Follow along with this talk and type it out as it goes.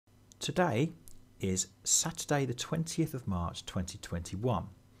Today is Saturday the 20th of March 2021.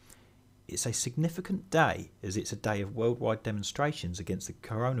 It's a significant day as it's a day of worldwide demonstrations against the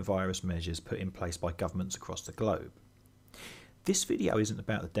coronavirus measures put in place by governments across the globe. This video isn't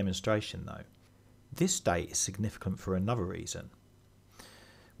about the demonstration though. This day is significant for another reason.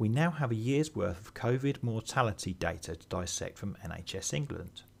 We now have a year's worth of COVID mortality data to dissect from NHS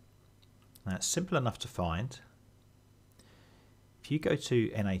England. Now it's simple enough to find. If you go to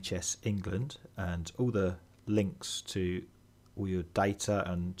NHS England, and all the links to all your data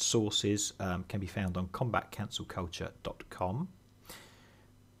and sources can be found on combatcancelculture.com.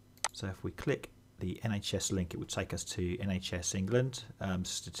 So if we click the NHS link, it will take us to NHS England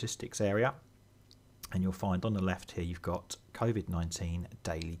statistics area, and you'll find on the left here you've got COVID-19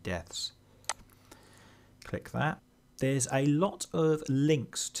 daily deaths. Click that. There's a lot of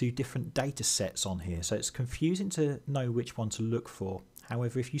links to different data sets on here, so it's confusing to know which one to look for.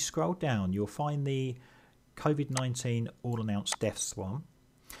 However, if you scroll down, you'll find the COVID-19 all announced deaths one.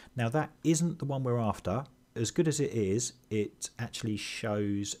 Now that isn't the one we're after. As good as it is, it actually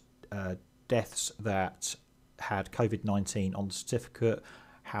shows deaths that had COVID-19 on the certificate.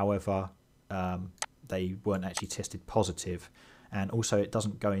 However, they weren't actually tested positive. And also it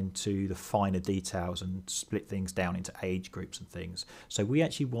doesn't go into the finer details and split things down into age groups and things. So we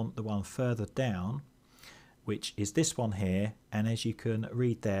actually want the one further down, which is this one here. And as you can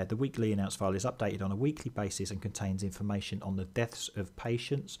read there, the weekly announced file is updated on a weekly basis and contains information on the deaths of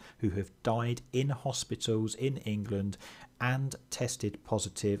patients who have died in hospitals in England and tested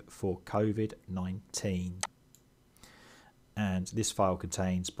positive for COVID-19. And this file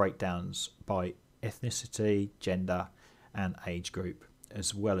contains breakdowns by ethnicity, gender, and age group,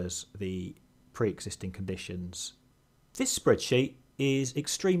 as well as the pre-existing conditions. This spreadsheet is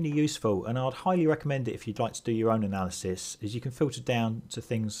extremely useful, and I'd highly recommend it if you'd like to do your own analysis, as you can filter down to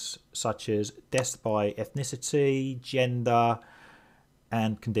things such as deaths by ethnicity, gender,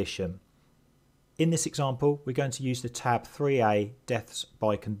 and condition. In this example, we're going to use the tab 3A, deaths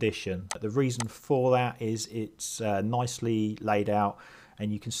by condition. The reason for that is it's nicely laid out,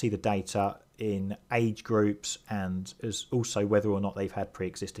 and you can see the data in age groups and as also whether or not they've had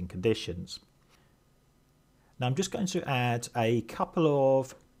pre-existing conditions. Now I'm just going to add a couple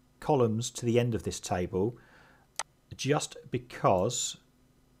of columns to the end of this table, just because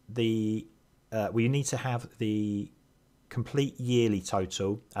we need to have the complete yearly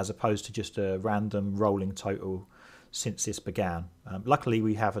total as opposed to just a random rolling total since this began. Luckily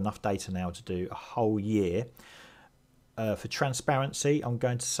we have enough data now to do a whole year. For transparency, I'm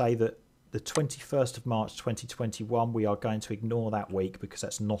going to say that the 21st of March 2021, we are going to ignore that week because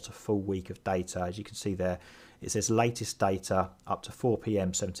that's not a full week of data. As you can see there, it says latest data up to 4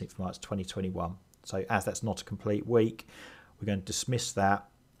 p.m. 17th of March 2021. So as that's not a complete week, we're going to dismiss that,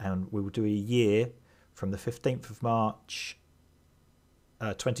 and we will do a year from the 15th of March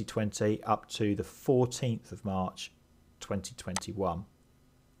 2020 up to the 14th of March 2021.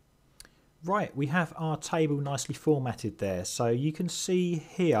 Right, we have our table nicely formatted there. So you can see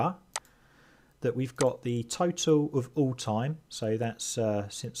here that we've got the total of all time. So that's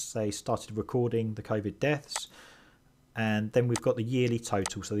since they started recording the COVID deaths. And then we've got the yearly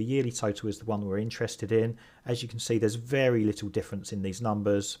total. So the yearly total is the one we're interested in. As you can see, there's very little difference in these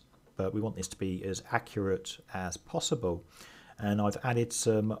numbers, but we want this to be as accurate as possible. And I've added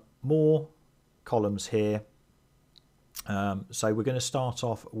some more columns here. So we're going to start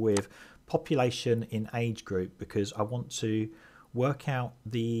off with population in age group, because I want to work out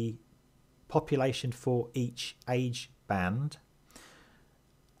the population for each age band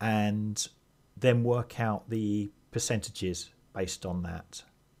and then work out the percentages based on that.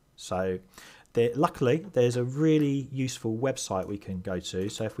 So luckily there's a really useful website we can go to.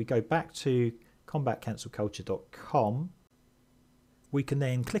 So if we go back to combatcancelculture.com, we can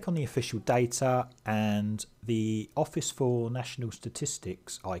then click on the official data and the Office for National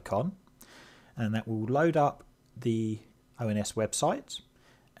Statistics icon, and that will load up the ONS website.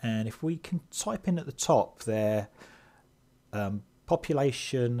 And if we can type in at the top there,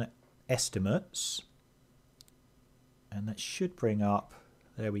 population estimates, and that should bring up,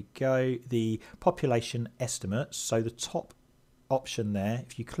 there we go, the population estimates. So the top option there,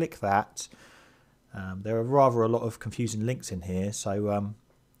 if you click that, there are rather a lot of confusing links in here, so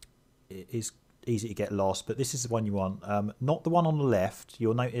it is easy to get lost, but this is the one you want, not the one on the left.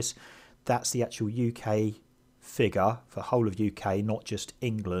 You'll notice that's the actual UK figure for the whole of UK, not just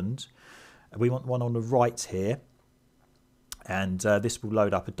England. We want one on the right here, and this will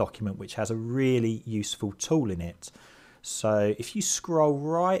load up a document which has a really useful tool in it. So if you scroll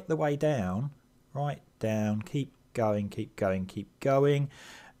right the way down, keep going,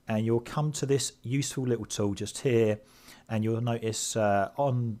 and you'll come to this useful little tool just here, and you'll notice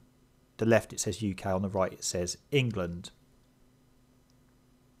on the left it says UK, on the right it says England.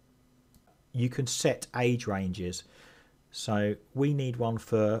 You can set age ranges, so we need one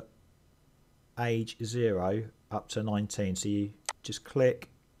for age 0 up to 19, so you just click,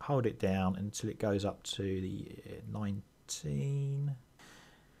 hold it down until it goes up to the 19,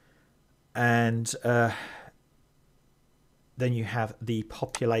 and then you have the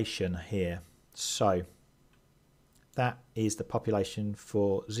population here. So that is the population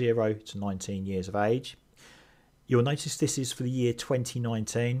for 0 to 19 years of age. You'll notice this is for the year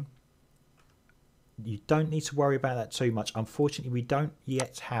 2019. You don't need to worry about that too much. Unfortunately, we don't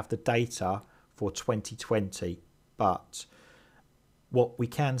yet have the data for 2020, but what we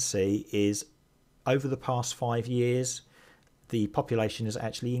can see is over the past 5 years, the population has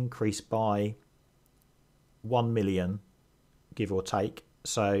actually increased by 1 million, give or take.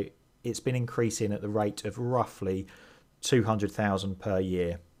 So it's been increasing at the rate of roughly 200,000 per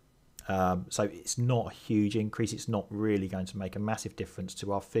year. So it's not a huge increase. It's not really going to make a massive difference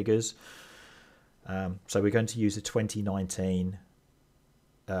to our figures. So we're going to use the 2019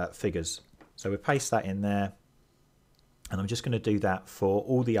 figures. So we'll paste that in there, and I'm just going to do that for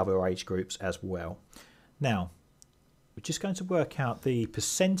all the other age groups as well. Now, we're just going to work out the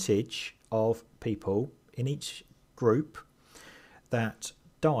percentage of people in each group that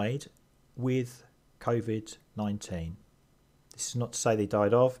died with COVID-19. This is not to say they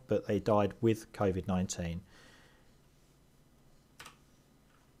died of, but they died with COVID-19.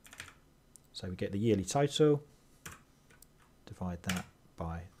 So we get the yearly total, divide that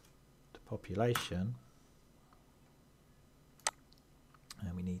by the population,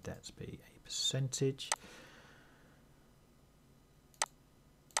 and we need that to be a percentage.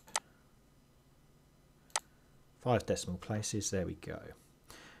 Five decimal places, there we go.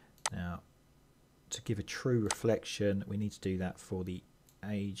 Now, to give a true reflection, we need to do that for the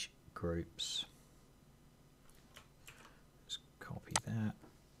age groups. Let's copy that.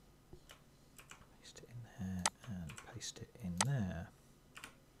 And paste it in there.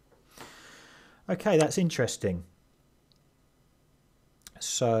 Okay, that's interesting.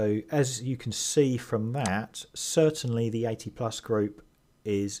 So as you can see from that, certainly the 80 plus group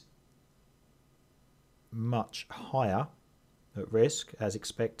is much higher at risk as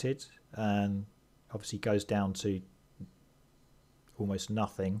expected, and obviously goes down to almost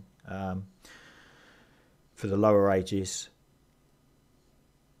nothing for the lower ages.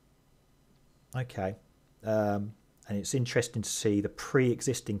 Okay. And it's interesting to see the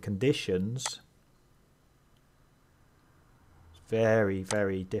pre-existing conditions. It's very,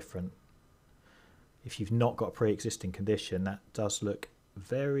 very different. If you've not got a pre-existing condition, that does look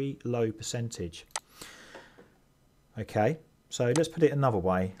very low percentage. Okay, so let's put it another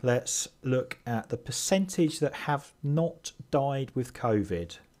way. Let's look at the percentage that have not died with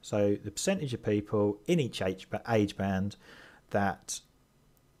COVID. So the percentage of people in each age band that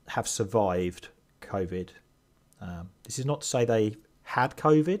have survived COVID. This is not to say they had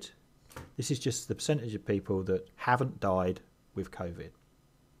COVID. This is just the percentage of people that haven't died with COVID.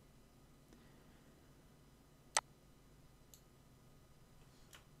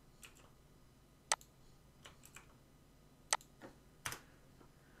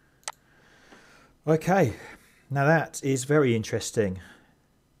 Okay, now that is very interesting.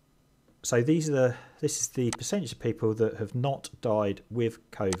 So this is the percentage of people that have not died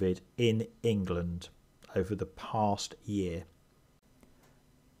with COVID in England over the past year.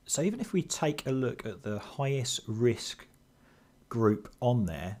 So even if we take a look at the highest risk group on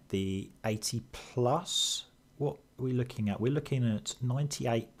there, the 80 plus, what are we looking at? We're looking at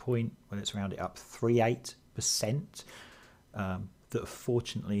 98 point, well, let's round it up, 38% that are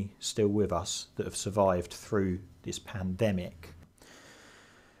fortunately still with us, that have survived through this pandemic.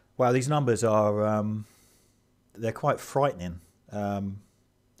 Well, these numbers are, they're quite frightening.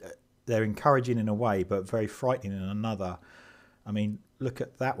 They're encouraging in a way, but very frightening in another. I mean, look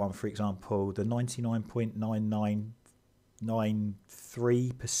at that one, for example, the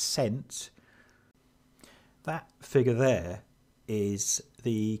 99.9993%. That figure there is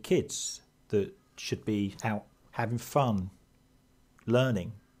the kids that should be out having fun,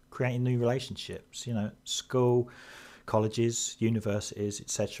 learning, creating new relationships, you know, school, colleges, universities,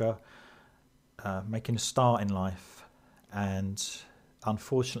 etc., making a start in life. And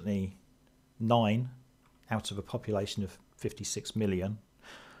unfortunately, 9 out of a population of 56 million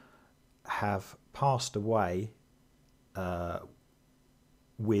have passed away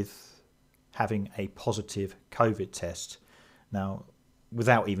with having a positive COVID test. Now,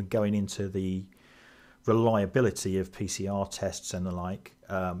 without even going into the reliability of PCR tests and the like.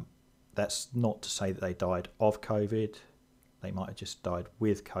 That's not to say that they died of COVID. They might have just died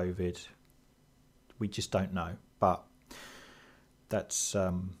with COVID. We just don't know. But that's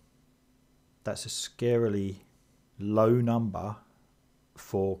a scarily low number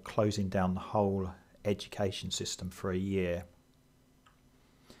for closing down the whole education system for a year.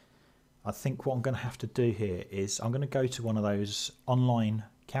 I think what I'm going to have to do here is I'm going to go to one of those online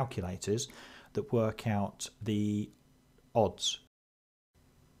calculators that work out the odds.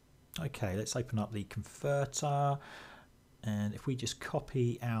 Okay, let's open up the converter, and if we just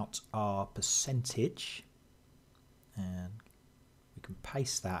copy out our percentage, and we can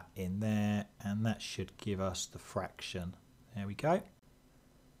paste that in there, and that should give us the fraction. There we go.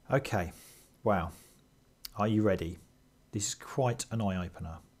 Okay, wow, are you ready? This is quite an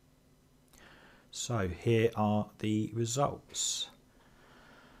eye-opener. So here are the results.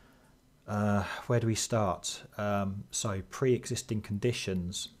 Where do we start? So pre-existing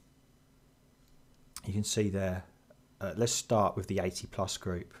conditions. You can see there. Let's start with the 80 plus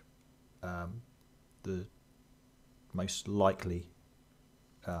group, the most likely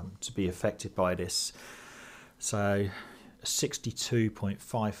to be affected by this. So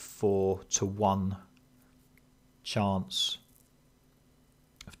 62.54 to 1 chance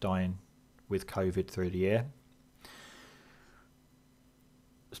of dying with COVID through the year.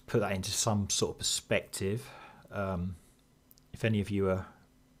 Let's put that into some sort of perspective. If any of you are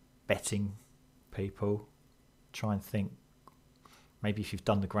betting people, try and think, maybe if you've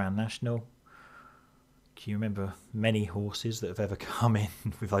done the Grand National, can you remember many horses that have ever come in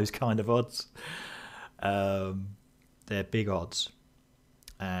with those kind of odds? They're big odds.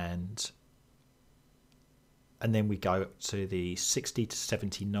 And then we go up to the 60 to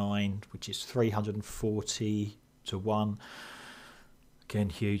 79, which is 340 to 1. Again,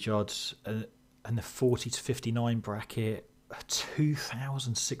 huge odds. And the 40 to 59 bracket,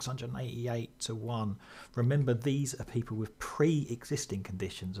 2,688 to 1. Remember, these are people with pre-existing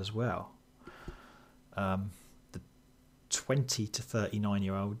conditions as well. The 20 to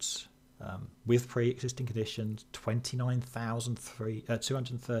 39-year-olds with pre-existing conditions,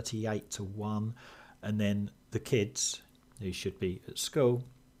 29,238 to 1. And then the kids who should be at school,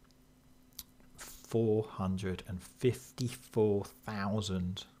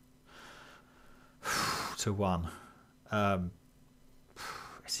 454,000 to 1.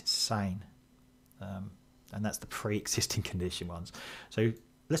 It's insane. And that's the pre-existing condition ones. So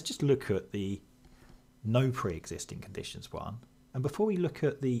let's just look at the no pre-existing conditions one. And before we look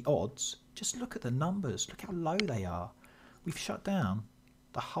at the odds, just look at the numbers. Look how low they are. We've shut down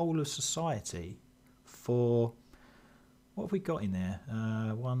the whole of society for, what have we got in there?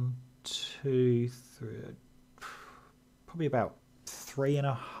 1, 2, 3, probably about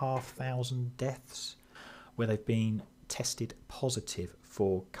 3,500 deaths where they've been tested positive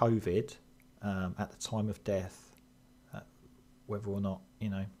for COVID at the time of death, whether or not,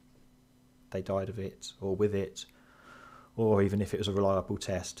 they died of it or with it, or even if it was a reliable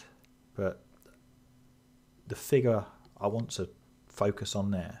test. But the figure I want to focus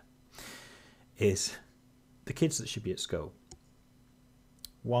on there is the kids that should be at school.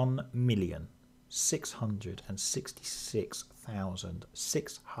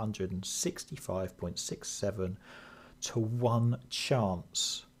 1,666,665.67 to 1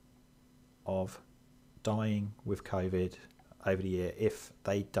 chance of dying with COVID over the year if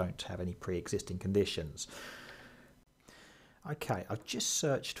they don't have any pre-existing conditions. Okay, I've just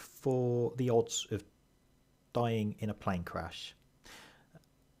searched for the odds of dying in a plane crash,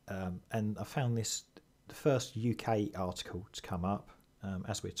 and I found this, the first UK article to come up.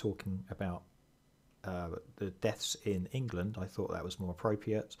 As we're talking about the deaths in England, I thought that was more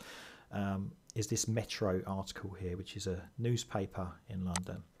appropriate, is this Metro article here, which is a newspaper in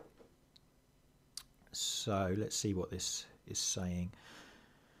London. So let's see what this is saying.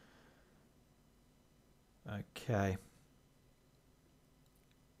 Okay.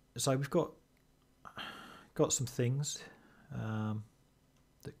 So we've got some things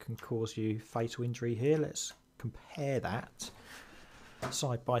that can cause you fatal injury here. Let's compare that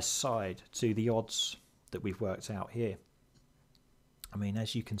side by side to the odds that we've worked out here. I mean,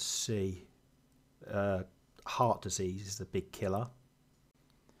 as you can see, heart disease is the big killer.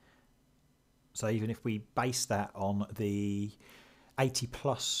 So even if we base that on the 80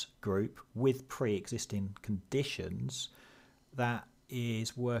 plus group with pre-existing conditions, that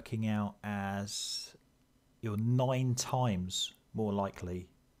is working out as you're 9 times more likely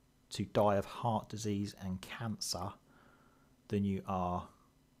to die of heart disease and cancer than you are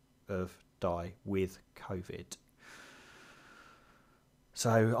of die with COVID.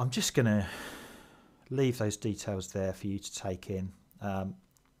 So I'm just going to leave those details there for you to take in. And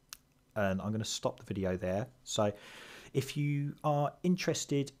I'm going to stop the video there. So if you are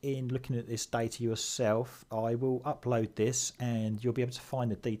interested in looking at this data yourself, I will upload this and you'll be able to find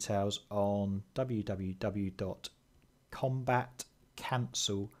the details on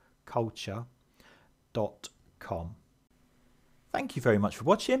www.combatcancelculture.com. Thank you very much for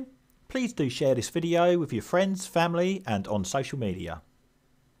watching. Please do share this video with your friends, family and on social media.